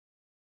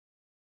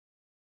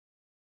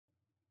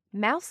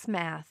Mouse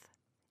Math,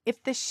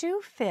 If the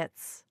Shoe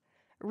Fits,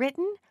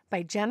 written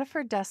by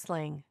Jennifer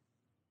Dusling,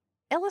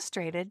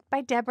 illustrated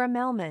by Deborah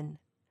Melman.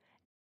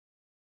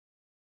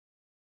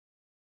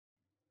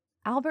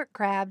 Albert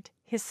grabbed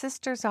his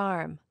sister's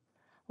arm.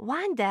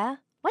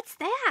 "Wanda, what's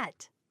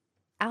that?"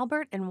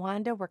 Albert and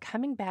Wanda were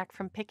coming back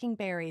from picking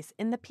berries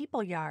in the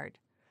people yard.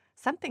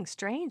 Something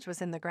strange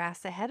was in the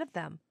grass ahead of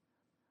them.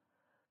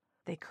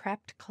 They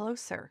crept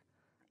closer.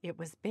 It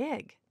was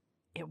big.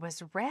 It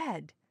was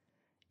red.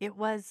 It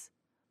was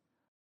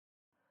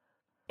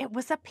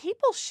a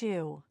people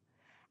shoe.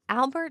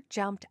 Albert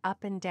jumped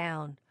up and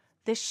down.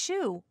 The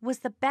shoe was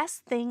the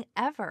best thing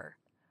ever.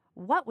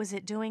 What was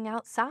it doing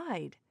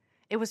outside?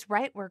 It was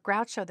right where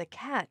Groucho the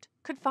cat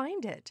could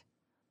find it.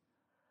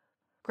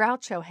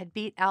 Groucho had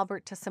beat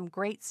Albert to some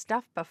great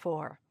stuff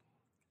before.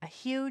 A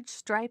huge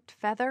striped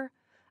feather,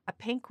 a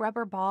pink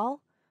rubber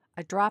ball,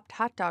 a dropped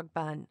hot dog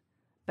bun.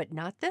 But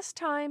not this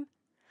time.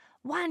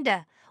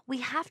 "Wanda, we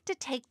have to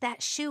take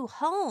that shoe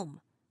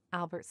home,"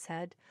 Albert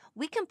said.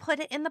 "We can put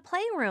it in the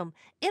playroom.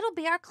 It'll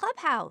be our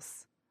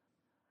clubhouse."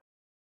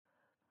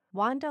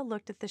 Wanda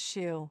looked at the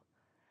shoe.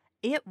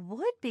 "It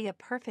would be a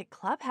perfect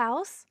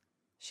clubhouse,"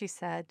 she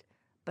said,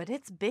 "but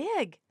it's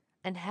big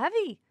and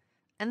heavy,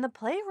 and the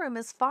playroom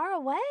is far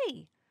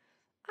away.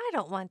 I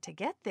don't want to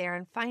get there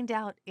and find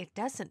out it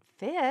doesn't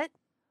fit."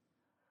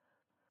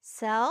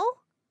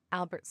 "So,"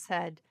 Albert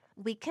said,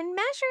 "we can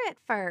measure it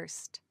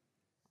first."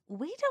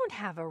 "We don't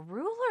have a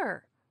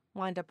ruler,"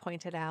 Wanda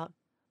pointed out.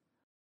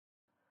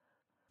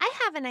 "I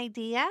have an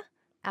idea,"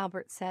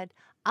 Albert said.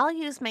 "I'll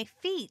use my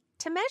feet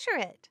to measure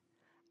it."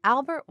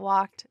 Albert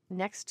walked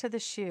next to the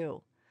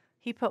shoe.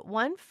 He put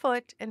one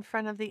foot in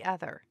front of the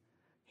other.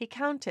 He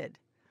counted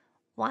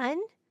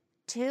 1,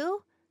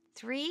 2,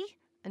 3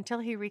 until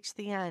he reached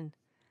the end.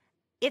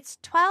 "It's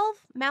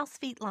 12 mouse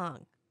feet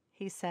long,"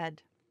 he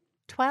said.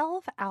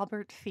 12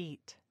 Albert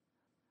feet.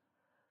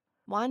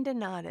 Wanda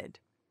nodded.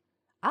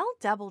 "I'll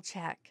double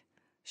check."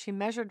 She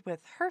measured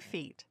with her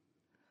feet.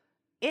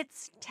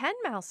 "It's 10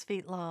 mouse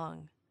feet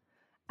long."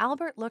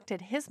 Albert looked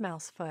at his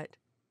mouse foot.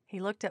 He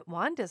looked at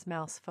Wanda's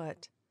mouse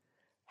foot.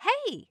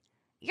 "Hey,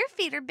 your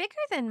feet are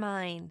bigger than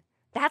mine.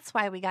 That's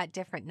why we got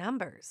different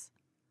numbers."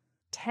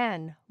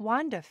 10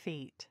 Wanda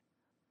feet.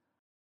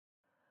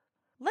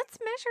 "Let's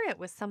measure it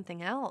with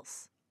something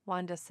else,"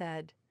 Wanda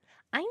said.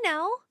 "I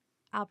know,"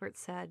 Albert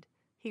said.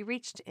 He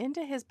reached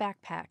into his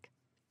backpack.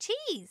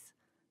 "Cheese!"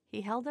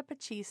 He held up a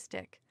cheese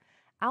stick.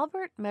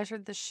 Albert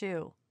measured the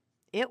shoe.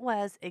 It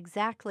was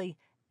exactly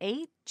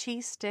 8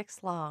 cheese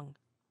sticks long.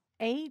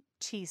 8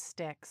 cheese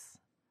sticks.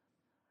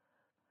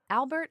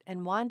 Albert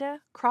and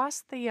Wanda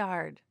crossed the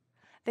yard.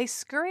 They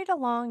scurried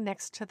along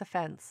next to the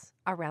fence,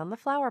 around the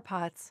flower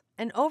pots,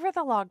 and over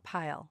the log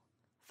pile.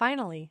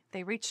 Finally,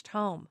 they reached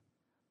home.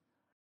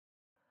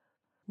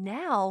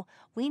 "Now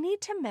we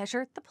need to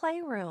measure the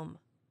playroom,"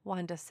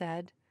 Wanda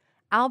said.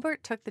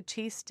 Albert took the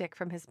cheese stick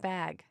from his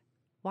bag.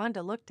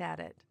 Wanda looked at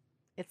it.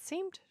 It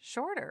seemed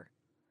shorter.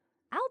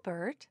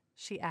 "Albert,"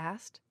 she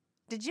asked,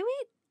 "did you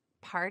eat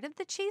part of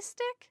the cheese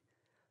stick?"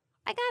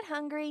 "I got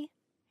hungry,"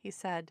 he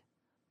said.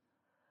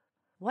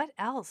 "What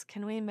else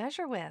can we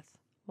measure with?"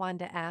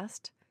 Wanda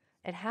asked.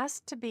 "It has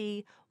to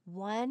be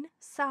one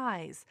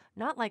size,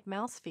 not like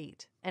mouse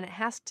feet, and it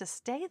has to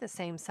stay the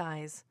same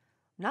size,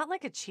 not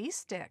like a cheese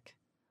stick."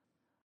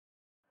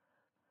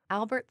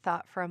 Albert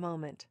thought for a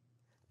moment.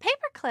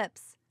 "Paper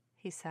clips,"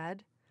 he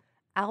said.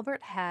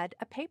 Albert had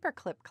a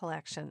paperclip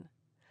collection.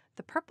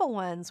 The purple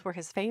ones were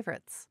his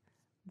favorites.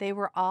 They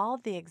were all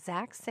the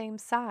exact same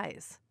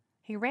size.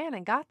 He ran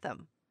and got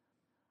them.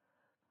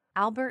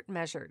 Albert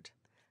measured.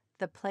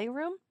 The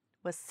playroom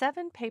was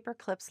 7 paper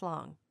clips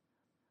long.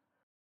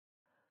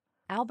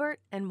 Albert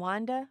and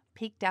Wanda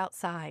peeked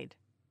outside.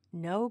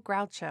 No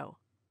Groucho.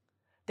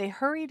 They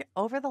hurried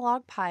over the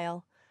log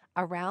pile,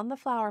 around the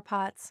flower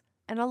pots,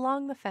 and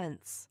along the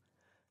fence.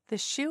 The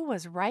shoe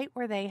was right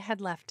where they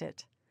had left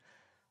it.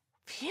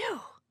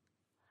 "Phew!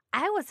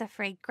 I was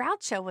afraid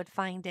Groucho would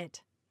find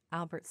it,"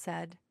 Albert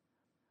said.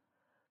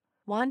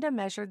 Wanda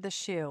measured the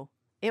shoe.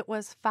 It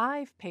was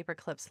 5 paper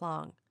clips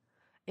long.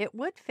 It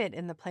would fit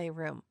in the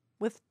playroom,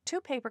 with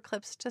 2 paper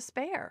clips to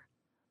spare.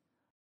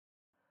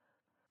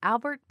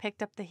 Albert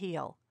picked up the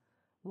heel.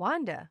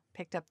 Wanda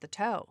picked up the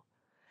toe.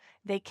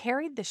 They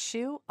carried the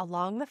shoe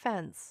along the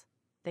fence.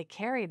 They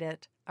carried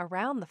it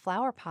around the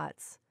flower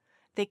pots.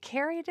 They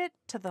carried it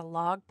to the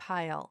log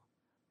pile.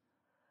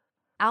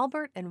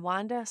 Albert and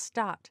Wanda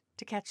stopped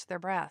to catch their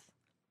breath.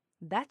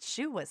 That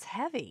shoe was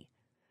heavy.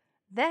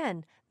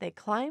 Then they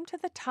climbed to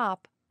the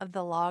top of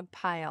the log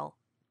pile.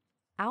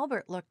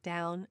 Albert looked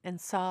down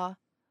and saw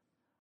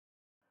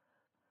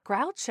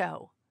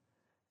Groucho.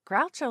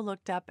 Groucho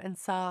looked up and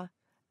saw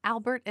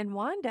Albert and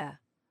Wanda.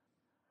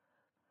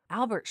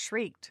 Albert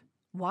shrieked.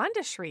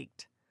 Wanda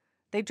shrieked.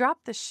 They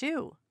dropped the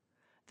shoe.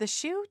 The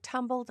shoe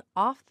tumbled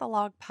off the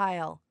log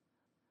pile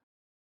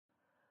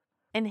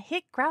and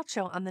hit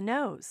Groucho on the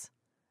nose.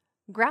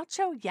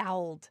 Groucho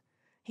yowled.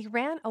 He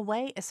ran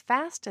away as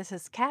fast as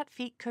his cat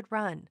feet could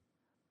run.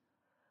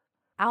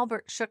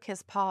 Albert shook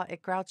his paw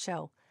at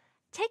Groucho.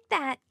 Take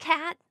that,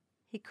 cat,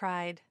 he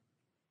cried.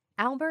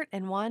 Albert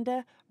and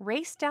Wanda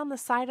raced down the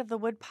side of the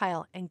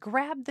woodpile and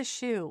grabbed the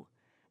shoe.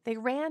 They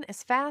ran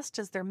as fast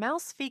as their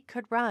mouse feet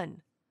could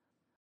run.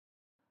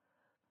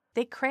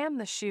 They crammed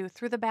the shoe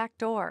through the back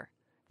door.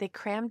 They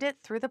crammed it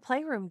through the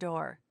playroom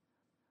door.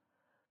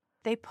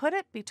 They put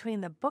it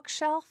between the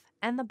bookshelf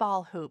and the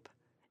ball hoop.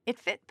 It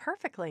fit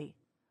perfectly.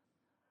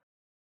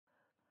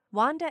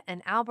 Wanda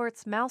and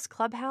Albert's mouse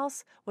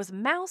clubhouse was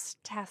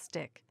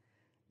mouse-tastic.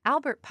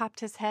 Albert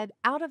popped his head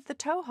out of the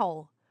toe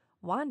hole.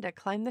 Wanda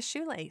climbed the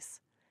shoelace.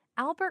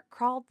 Albert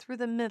crawled through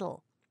the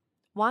middle.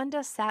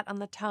 Wanda sat on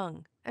the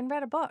tongue and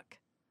read a book.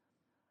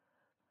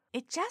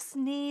 It just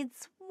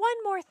needs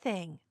one more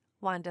thing,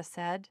 Wanda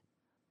said.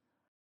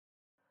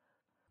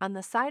 On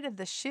the side of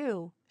the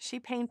shoe, she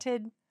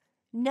painted,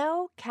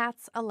 "No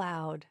cats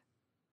allowed."